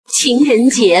情人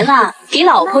节了，给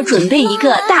老婆准备一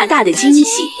个大大的惊喜。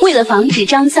为了防止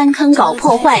张三坑搞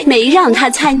破坏，没让他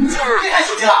参加。别看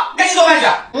手机了，赶紧做饭去。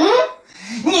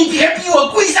你别逼我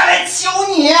跪下来求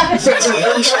你。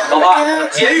老婆，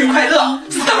节日快乐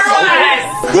！Surprise！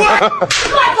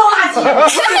 乱糟垃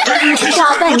圾！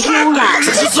炸半丢了。玫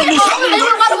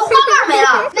瑰花怎么花瓣没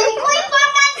了？玫瑰花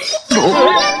干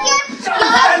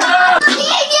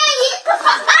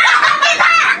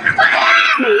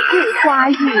玫瑰花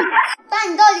浴。爸，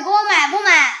你到底给我买不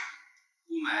买？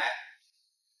不买。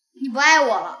你不爱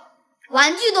我了，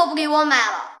玩具都不给我买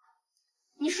了。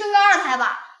你生个二胎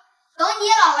吧，等你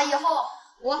老了以后，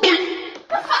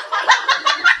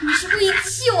你是故意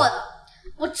气我的。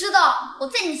我知道我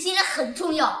在你心里很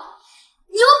重要，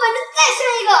你有本事再生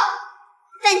一个。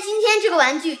但今天这个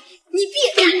玩具，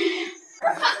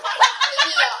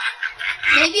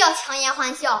没必要强颜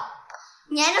欢笑，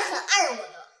你还是很爱我的。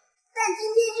但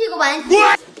今天这个玩具，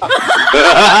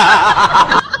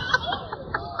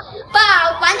爸，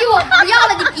玩具我不要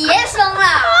了，你别生了，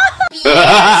别生了。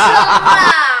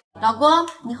老公，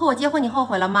你和我结婚，你后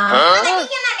悔了吗？那天卖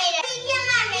没人，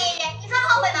你说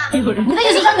后悔吗？你的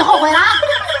意思说你后悔了？后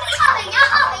悔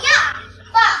呀！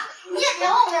爸，你也别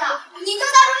后悔了，你就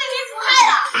当初为民除害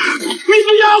了。你不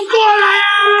要过来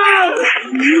啊！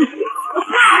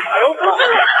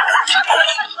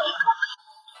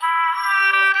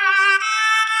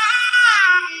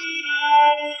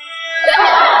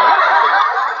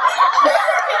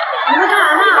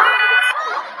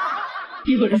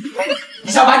你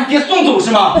想把你爹送走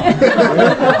是吗？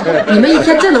你们一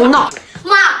天真能闹！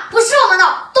妈，不是我们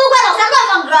闹，都怪老三乱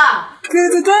放歌。你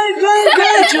不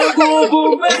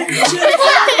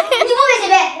给谁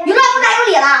背？你乱放哪有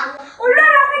理了？我乱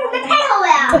了，那你没开头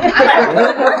呀？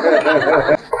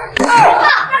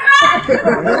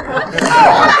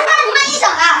爸，你慢一小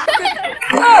的。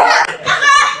大哥，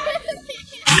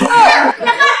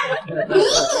你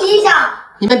比一下。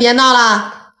你们别闹了！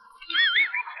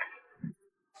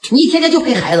你一天天就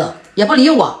陪孩子，也不理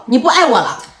我，你不爱我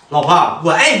了。老婆，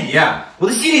我爱你，我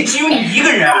的心里只有你一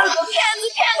个人。儿子，不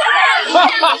该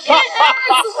把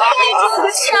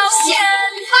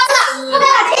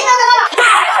钱交给我。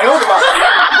哎呦我的妈！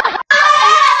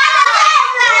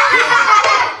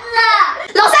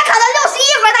老三考到61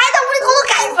分，他还在无厘头都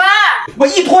改分。我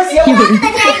一脱鞋，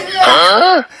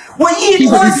我一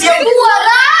脱鞋，我的。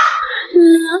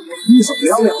你是不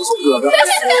要脸送哥哥。这小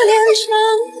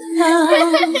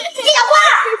花，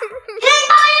给你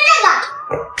当一阵子。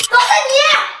老三你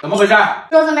怎么回事？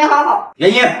桌子没好好，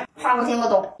原因？话我听不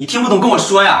懂。你听不懂跟我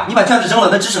说呀！你把卷子扔了，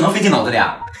那知识能飞进脑子里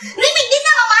啊？你每天在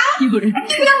干嘛？让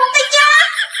我在家。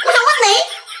我想问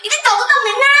你得找得到门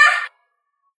呐。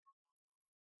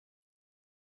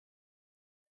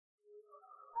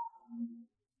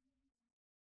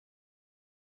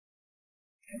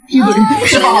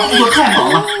是爸爸工作太忙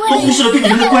了，都忽视了对你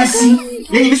们的关心，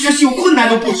连你们学习有困难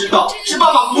都不知道，是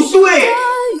爸爸不对。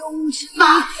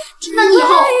妈，那你以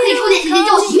后可以抽点时间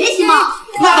教我学习吗？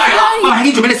那当然了，爸爸还给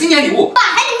你准备了新年礼物。爸，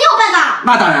还得你有办法。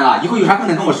那当然了，以后有啥困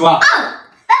难跟我说。爸爸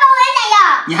我也想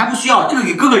要。你还不需要，这个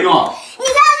给哥哥用。你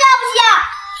看需要不需要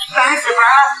？30分。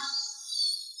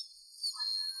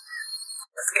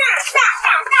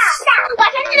我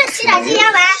生日吃点鸡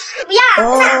鸭丸，不要。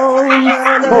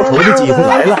报仇的机会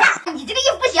来了。你这个衣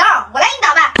服不行，我来给你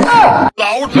打扮。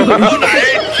老子无奈，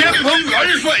天蓬元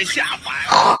帅下凡。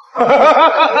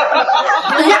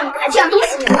等一下，这样东西。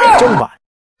正版。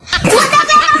我的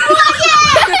背后出现。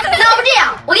那要不这样，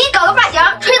我给你搞个发型，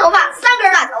吹头发3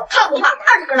根大头，烫头发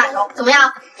20根大条，怎么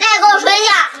样？那也给我吹一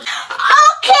下。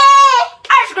OK。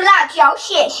20根辣条，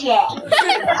谢谢。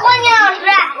关键老师，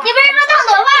你为什么烫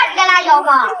头发20根辣条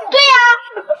吗？对呀，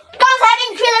刚才给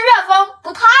你吹的热风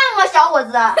不烫吗，小伙子？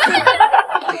你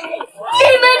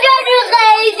们这是黑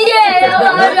店呀，我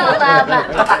说爸爸。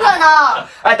热闹。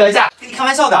哎，等一下，跟你开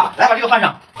玩笑的，来把这个换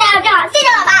上。正好，谢谢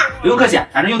老爸。不用客气，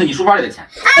反正用的你书包里的钱。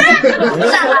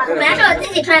算了，本来是我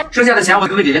自己吹。剩下的钱我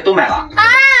哥哥姐姐都买了。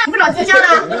你不找经销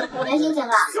了？我没心情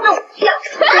了。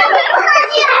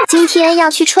今天要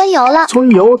去春游了。春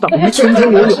游等于春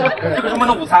春游泳。这是他们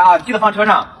的午餐啊，记得放车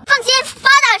上。放心，发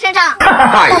到身上。到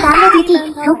达目的地，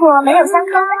如果没有三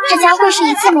坑，这将会是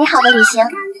一次美好的旅行。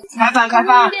开饭，开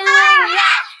饭。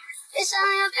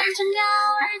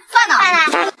饭呢？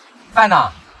饭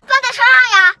呢？放在车上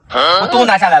呀。我都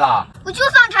拿下来了。我就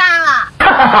放车上了。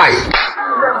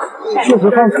确实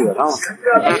放车上了。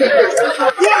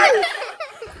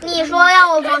你说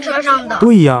让我放车上的。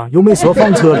对呀，又没说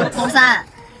放车里。老三，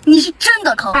你是真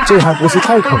的坑。这还不是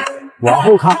太坑，往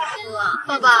后看。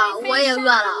爸爸，我也饿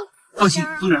了。放心，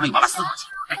风筝上有爸爸私房钱，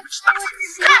带你们吃大餐。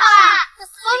太好了，风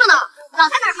筝呢？老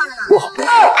三哪儿放着呢？不好。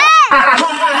哎。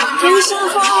天上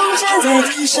风筝在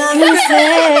天上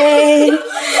飞，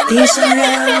地上人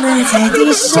儿在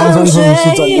地上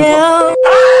追。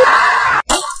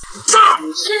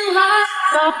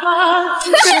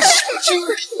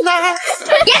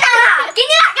别打了，给你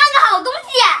俩干个好东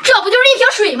西。这不就是一瓶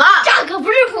水吗？这可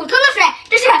不是普通的水，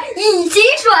这是隐形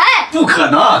水。不可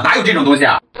能，哪有这种东西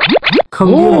啊？肯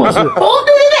定是。哦，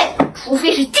对，除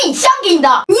非是静香给你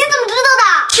的。你怎么知道的？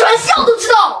全校都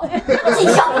知道。静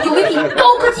香有一瓶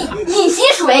高科技隐形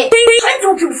水，全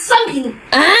球只有3瓶。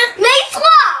没错，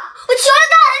我求了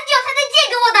他很久才能借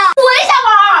给我的。我也想玩。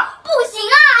不行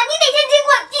啊，你得先经过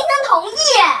静香同意。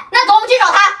那走，我们去找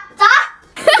他。走。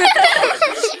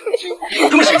有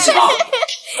这么神奇吗？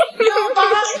谁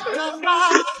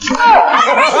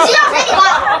要谁你们？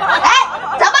哎，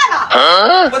咋办呢？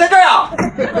我在这儿呀。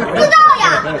不知道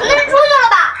呀，可能是出去了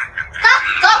吧。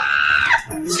走。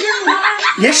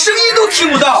连声音都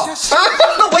听不到，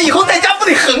那我以后在家不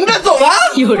得横着走啊？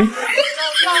有人。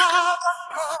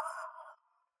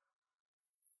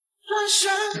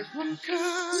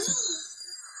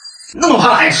那么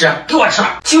胖还吃？给我吃，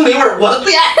青梅味儿，我的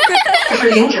最爱。这是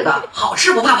零脂的，好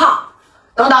吃不怕胖。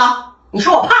等等，你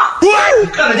说我胖？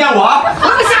看得见我？不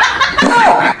行，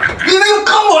你们又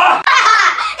坑我！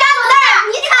张总队儿，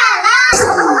你惨了。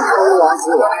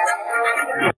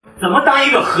怎么当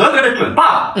一个合格的准爸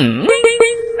爸？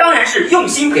当然是用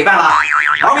心陪伴啦。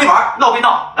玩归玩，闹归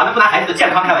闹，咱们不拿孩子的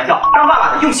健康开玩笑。当爸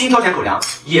爸的用心挑选口粮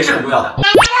也是很重要的。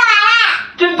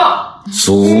真棒！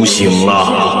苏醒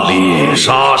了，猎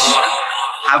杀时。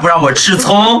还不让我吃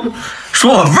葱，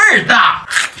说我味儿大。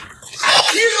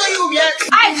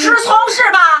爱吃葱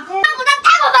是吧？张总队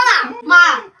太过分了。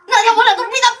妈，那天我俩都是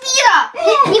被他逼的。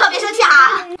你可别生气啊。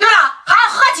对了，还要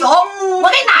喝酒，我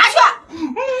给你拿去。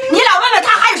你俩问问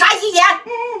他还有啥遗言。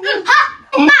好，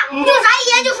妈，你有啥遗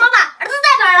言就说吧，儿子在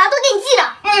哪儿了，都给你记着。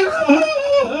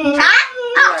啥？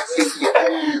啊！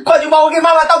快去帮我给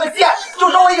妈妈道个歉，就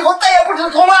说我以后再也不吃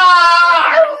葱了。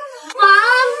房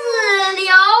子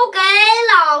留给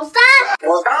老三。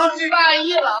我刚去大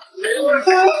意了。好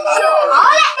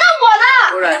嘞，那我呢？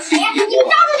你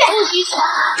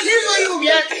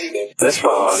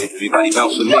交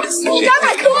出去。你长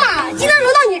太坑了，今天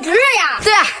轮到你值日呀。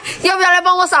对啊，要不要来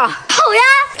帮我扫？好呀。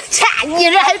切，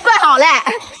你这还怪好嘞。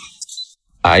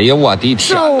哎呀，我的天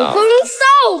手哪！工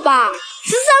扫把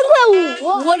13.5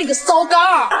块。我勒个骚杆！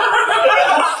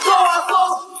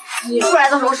你出来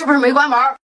的时候是不是没关门？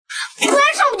关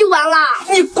上不就完了？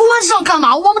你关上干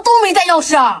嘛？我们都没带钥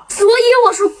匙啊。所以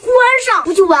我说关上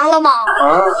不就完了吗？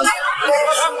你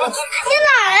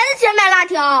哪来的钱买辣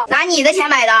条？拿你的钱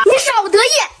买的。你少不得意，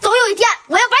总有一天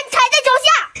我要把你踩在脚下。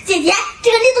姐姐，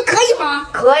这个例子可以吗？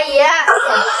可以。孩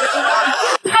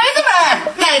子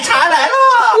们，奶茶来了！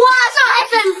哇，上海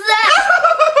粉丝。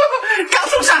刚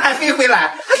从上海飞回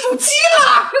来，还属鸡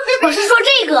了。我是说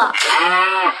这个。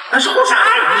那是红啥？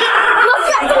我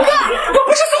是东哥。我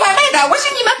不是送外卖的，我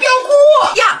是你们表姑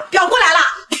呀，表姑来了，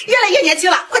越来越年轻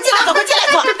了，快进来坐，快进来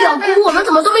坐。这表姑我们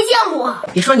怎么都没见过？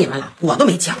别说你们了，我都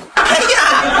没见过。哎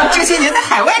呀，这些年在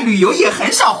海外旅游也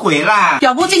很少回来。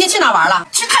表姑最近去哪玩了？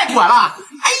去泰国了。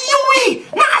哎呦喂，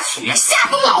那雪下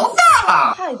得老大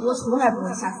了。泰国从来不会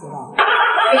下雪了。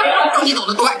就你懂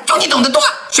得多，就你懂得多。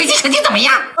学习成绩怎么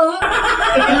样？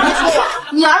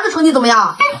你儿子成绩怎么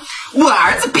样？我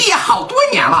儿子毕业好多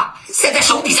年了，现在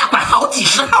手底下管好几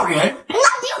十号人。那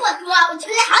比我多，我全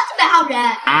家好几百号人。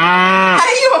哎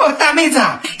呦，大妹子，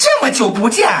这么久不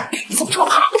见，你怎么这么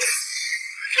胖？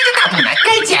这个大肚腩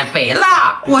该减肥了。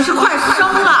我是快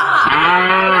生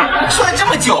了。说了这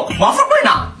么久，王富贵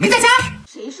呢？没在家？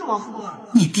谁是王富贵？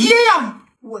你爹呀？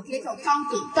我爹叫张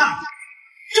狗蛋。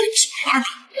这里什么样的？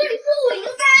这里是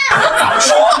503。早说，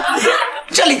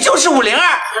这里就是502。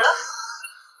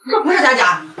这不是咱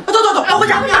家。走，要回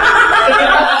家。高三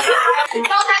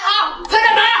好，快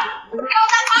点门！高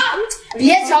三好，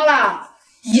别敲了，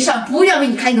医生不愿为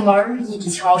你开个门，一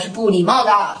敲是不礼貌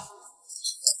的。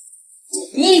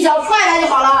一脚踹来就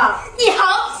好了。你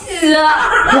好死啊！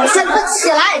我现在起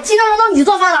来，今天轮到你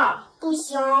做饭了。不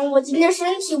行，我今天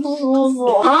身体不舒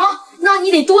服啊，那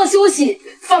你得多休息。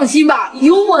放心吧，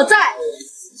有我在。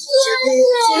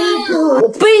我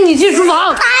背你去厨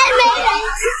房。还没人。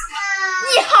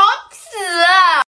你好死啊！